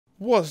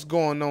What's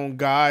going on,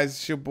 guys?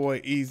 It's your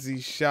boy Easy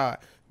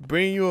Shot,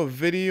 bringing you a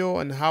video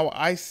on how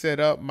I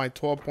set up my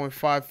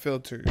 12.5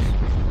 filters.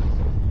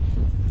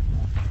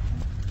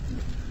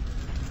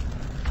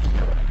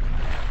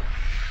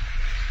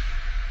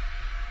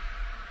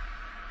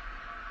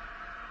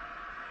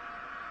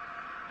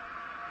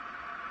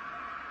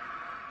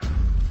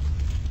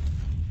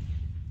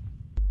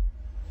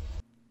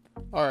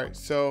 Alright,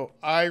 so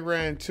I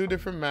ran two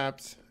different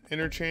maps,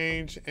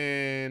 interchange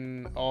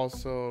and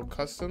also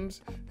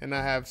customs, and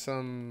I have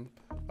some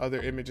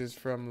other images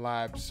from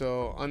labs.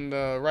 So on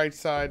the right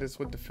side is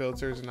with the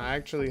filters, and I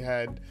actually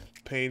had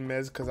pain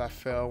meds because I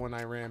fell when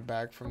I ran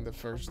back from the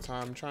first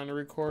time trying to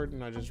record,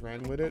 and I just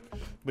ran with it.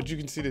 But you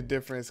can see the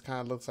difference,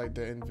 kind of looks like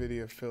the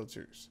NVIDIA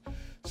filters.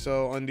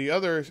 So on the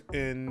other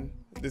end,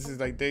 this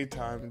is like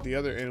daytime. The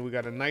other end, we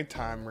got a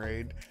nighttime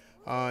raid.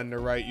 On the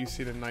right, you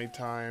see the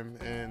nighttime,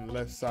 and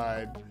left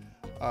side,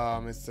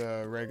 it's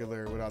the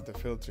regular without the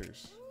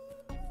filters.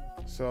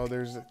 So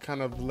there's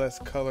kind of less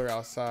color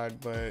outside,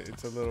 but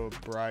it's a little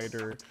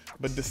brighter.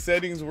 But the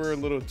settings were a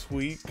little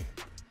tweaked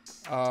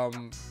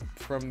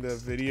from the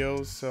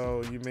video,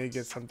 so you may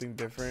get something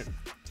different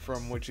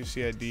from what you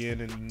see at the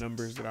end and the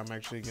numbers that I'm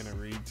actually gonna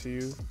read to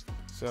you.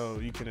 So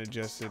you can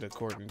adjust it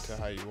according to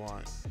how you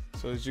want.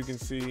 So as you can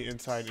see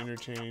inside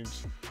interchange,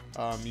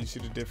 you see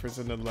the difference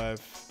on the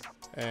left,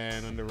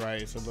 and on the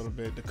right it's a little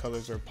bit, the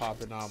colors are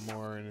popping out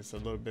more and it's a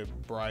little bit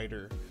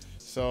brighter.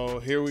 So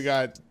here we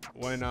got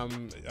when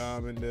I'm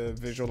in the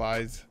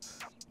visualize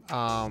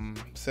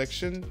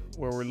section,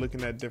 where we're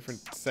looking at different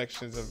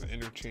sections of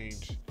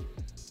interchange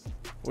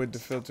with the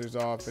filters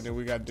off, and then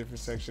we got different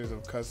sections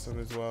of custom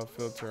as well,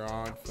 filter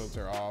on,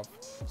 filter off.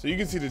 So you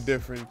can see the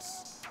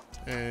difference,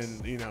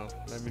 and you know,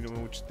 let me know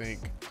what you think.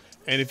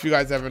 And if you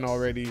guys haven't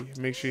already,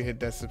 make sure you hit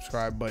that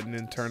subscribe button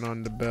and turn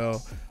on the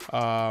bell.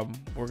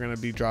 We're gonna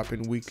be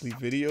dropping weekly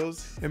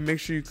videos, and make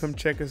sure you come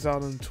check us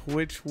out on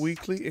Twitch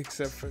weekly,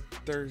 except for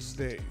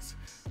Thursdays.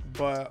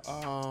 But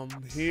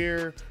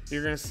here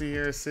you're gonna see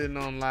here sitting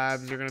on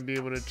labs, you're gonna be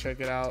able to check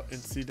it out and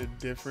see the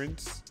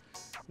difference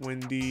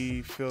when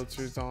the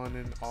filter's on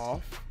and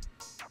off.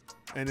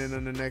 And then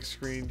on the next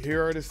screen,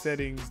 here are the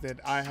settings that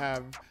I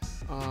have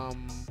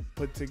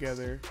put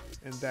together,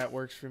 and that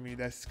works for me.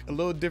 That's a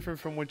little different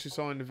from what you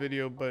saw in the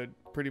video, but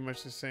pretty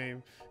much the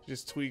same.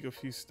 Just tweak a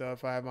few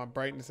stuff. I have my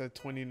brightness at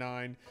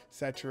 29,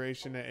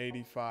 saturation at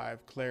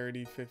 85,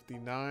 clarity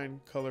 59,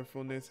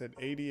 colorfulness at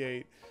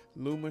 88,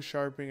 luma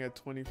sharpening at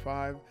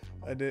 25,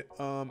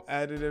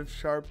 additive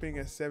sharpening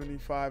at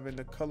 75, and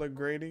the color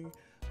grading,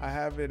 I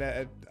have it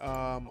at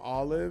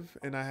olive,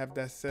 and I have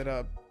that set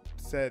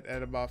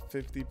at about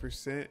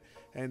 50%,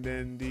 and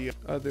then the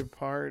other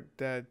part,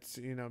 that's,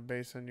 you know,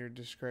 based on your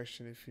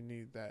discretion if you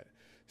need that.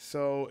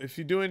 So if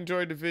you do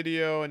enjoy the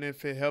video and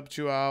if it helped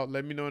you out,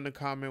 let me know in the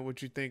comment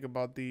what you think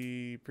about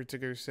the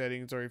particular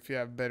settings, or if you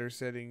have better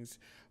settings,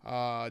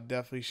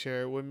 definitely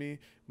share it with me.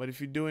 But if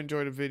you do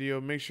enjoy the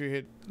video, make sure you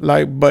hit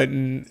like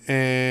button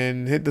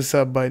and hit the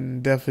sub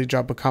button. Definitely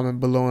drop a comment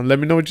below and let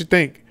me know what you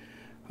think.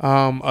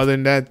 Other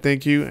than that,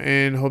 thank you,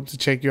 and hope to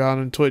check you out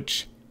on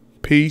Twitch.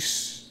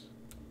 Peace.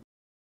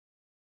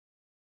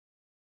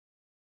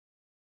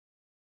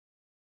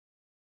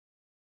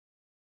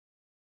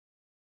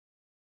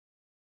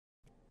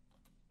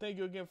 Thank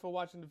you again for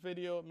watching the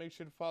video. Make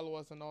sure to follow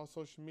us on all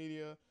social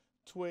media,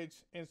 Twitch,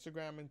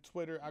 Instagram, and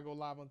Twitter. I go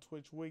live on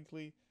Twitch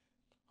weekly.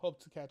 Hope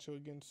to catch you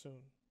again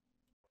soon.